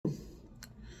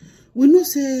We know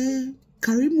say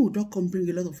Karimot don't come bring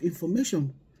a lot of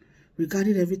information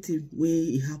regarding everything where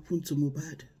it happened to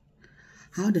Mohbad.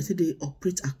 How they say they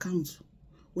operate accounts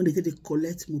when they say they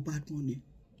collect Mohbad money.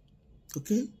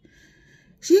 Okay?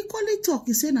 She equally talk.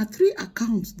 He said, 3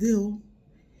 accounts there.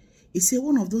 He said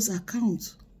one of those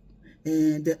accounts,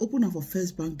 they open up for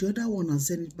First Bank, the other one at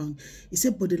Zenith Bank. He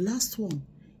said, but the last one,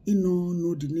 he no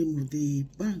know the name of the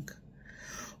bank.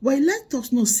 But he let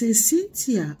us know, say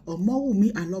Cynthia or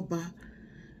Mawumi Aloba,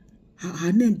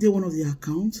 her name, they one of the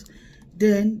accounts.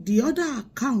 Then the other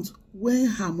account where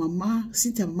her mama,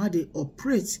 Cynthia mama, they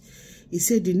operate, he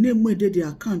said the name where they the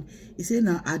account, he said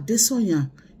na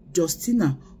Adesonya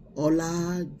Justina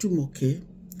Ola Jumoke.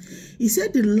 He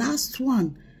said the last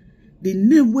one, the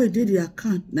name where they the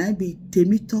account, na be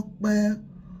Temitokbe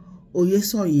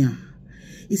Oyesonya.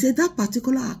 He said that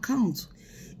particular account,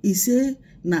 he said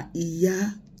na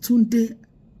Iya Tunde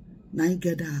na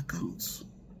get the account.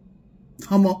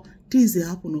 How much things they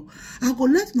happen? I go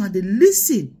let now they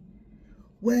listen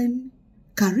when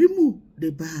Karimot they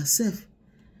by herself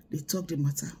they talk the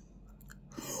matter.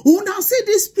 Who now see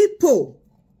these people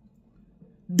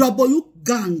W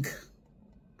gang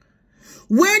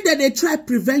when they try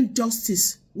prevent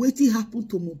justice, wetin happen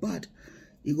to Mohbad,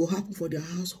 it go happen for their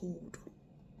household.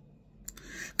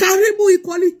 Karimot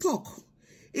equally talk.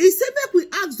 He said make we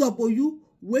ask W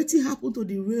wetin happen to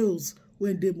the rails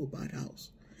when they Mohbad house.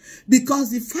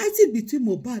 Because the fighting between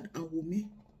Mohbad and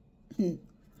Wunmi,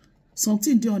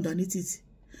 something there underneath it.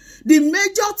 The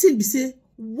major thing be say,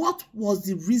 what was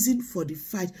the reason for the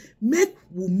fight? Make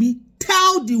Wunmi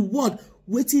tell the world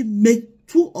wetin make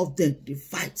 2 of them the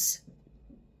fight.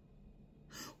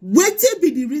 Wetin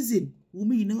be the reason?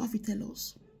 Wunmi, you never fit tell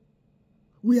us.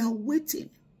 We are waiting.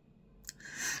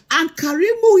 And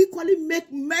Karimot equally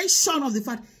make mention of the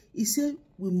fact. He said,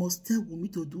 we must tell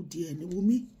Wunmi to do DNA.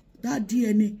 Wunmi, that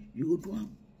DNA, you go do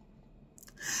am.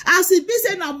 As it be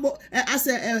say na mo, as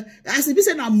it be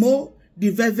say na mo, the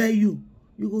veve you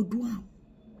go do am.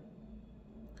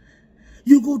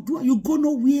 You go do am. You go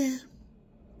nowhere.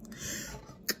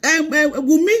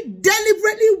 Wunmi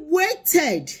deliberately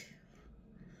waited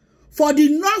for the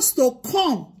nurse to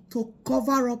come to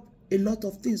cover up a lot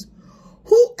of things.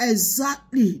 Who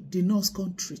exactly the nurse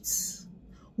treats?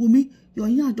 Wunmi, your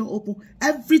ear don't open.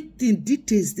 Everything,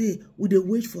 details there, will they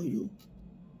wait for you?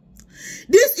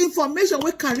 This information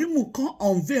where Karimot can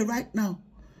unveil right now,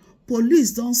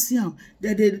 police don't see them.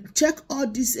 They check all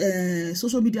these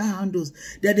social media handles.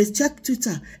 They check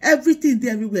Twitter. Everything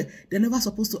there everywhere. They're never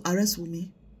supposed to arrest Wunmi.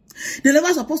 They're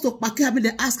never supposed to pack her.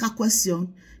 They ask her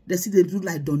question. They see they do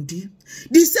like Dundee.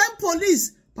 The same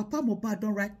police, Papa Mohbad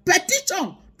don't write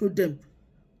petition to them.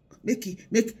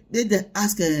 They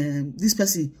ask this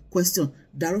person question,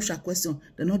 Darosha question,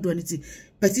 they not do anything.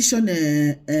 Petition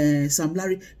Sam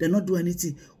Larry, they not do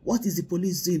anything. What is the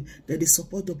police doing? That they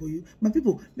support W. My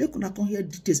people, make una come hear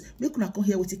details. Make una come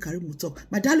hear what Karimot talk.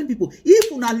 My darling people,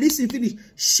 if una listen finish,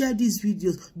 share these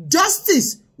videos.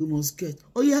 Justice we must get.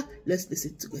 Oh yeah, let's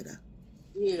listen together.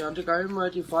 Yeah, and the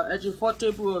Karimot is for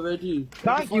table already.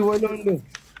 Thank you, Wolondo.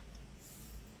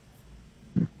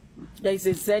 There is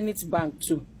a Zenith Bank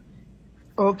too.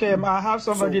 Okay, I have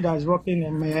somebody that's working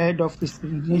in my head office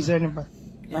in Zenith Bank.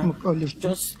 Yeah,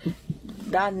 just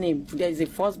that name. There is a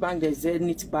First Bank, there is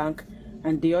Zenith Bank,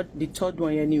 and the third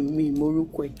one here me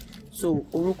Morukwe. So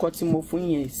orúkọ tí mo fún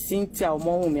yẹn Cynthia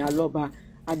Omowunmi Aloba,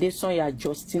 Adesonya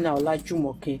Justina Ola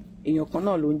Jumoke. Èèyàn kan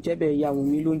náà ló ń jẹ́ bẹ́ẹ̀ ìyá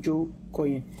Wunmi ló ń jókòó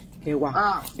yẹn.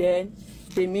 Ẹwà. Then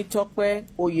Temitope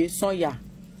Oyesonya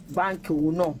Bank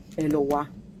òun náà ẹ lọ wá.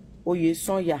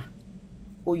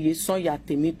 Oyesonya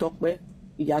Temitope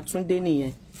Ìyá Túndé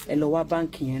nìyẹn ẹ lọ wá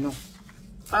báǹkì yẹn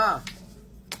náà.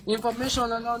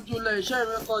 Information along to the share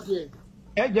record here.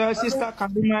 Your sister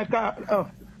Karimot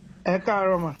ẹ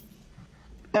káàárọ̀ mà.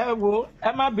 Ẹ wo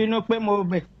ẹ má bínú pé mo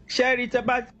bẹ̀ share it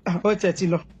about ó tẹ̀tí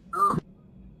lọ.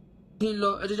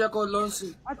 Ẹ ti jẹ́ kó lọ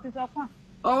sí.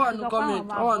 Ó wà ní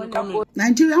comment.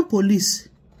 Nigerian police,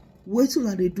 wetin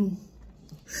una dey do?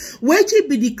 Wetin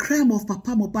be the crime of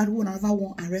Papa Mohbad who never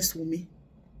wan arrest Wunmi?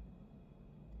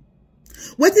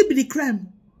 Wetin be the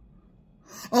crime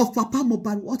of Papa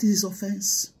Mohbad? What is his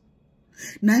offense?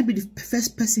 Now he be the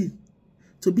first person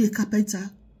to be a carpenter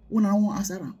when I want to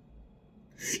answer him.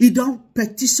 He don't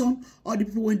petition all the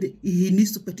people when he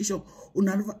needs to petition.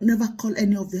 Una never call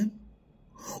any of them.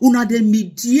 Una they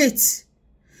mediate.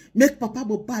 Make Papa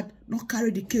Mohbad not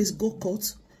carry the case go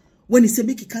court. When he say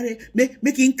make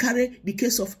him carry the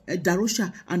case of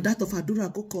Darosha and that of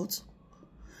Adura go court.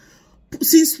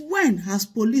 Since when has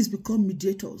police become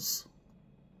mediators?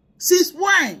 Since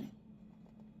when?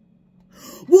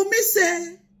 Wunmi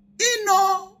say, he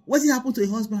know what happened to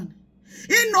her husband.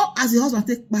 He know as the husband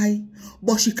take by,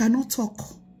 but she cannot talk.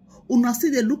 Una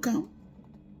still they look am.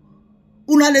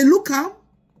 Una they look am.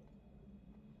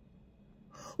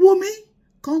 Woman,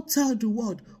 can't tell the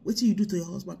world what you do to your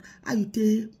husband. How you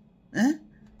tell,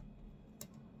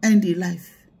 end the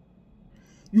life.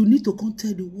 You need to come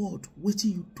tell the world what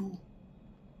you do.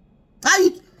 How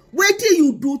you, what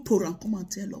you do to her, come and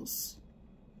tell us.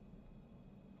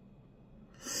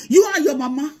 You and your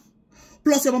mama,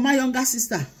 plus your mama younger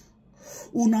sister,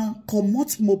 una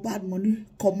comot mobile money,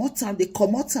 comot am, they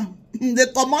comot am, they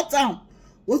comot am.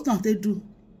 What can they do?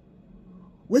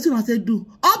 What can they do?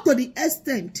 Up to the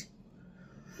extent,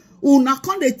 una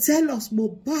can they tell us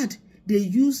Mohbad they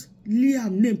use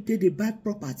Liam name till they buy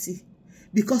property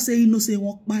because say you know say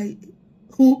won't buy.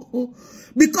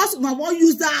 Because una won't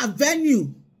use that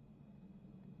avenue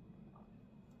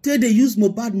till they use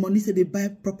Mohbad money till they buy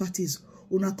properties.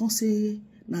 Una can say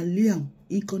na Liam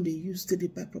income they use till they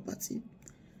buy property.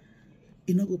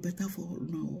 It not go better for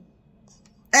now.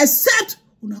 Except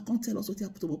una can't tell us what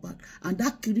happened to Mohbad. And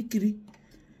that kiri,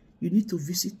 you need to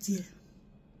visit here.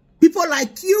 People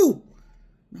like you,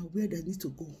 now where they need to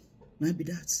go. Maybe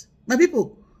that. My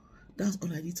people, that's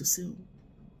all I need to say.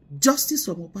 Justice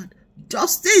for Mohbad.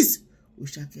 Justice we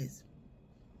shall get.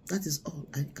 That is all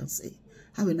I can say.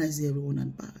 Have a nice day, everyone,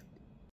 and bye.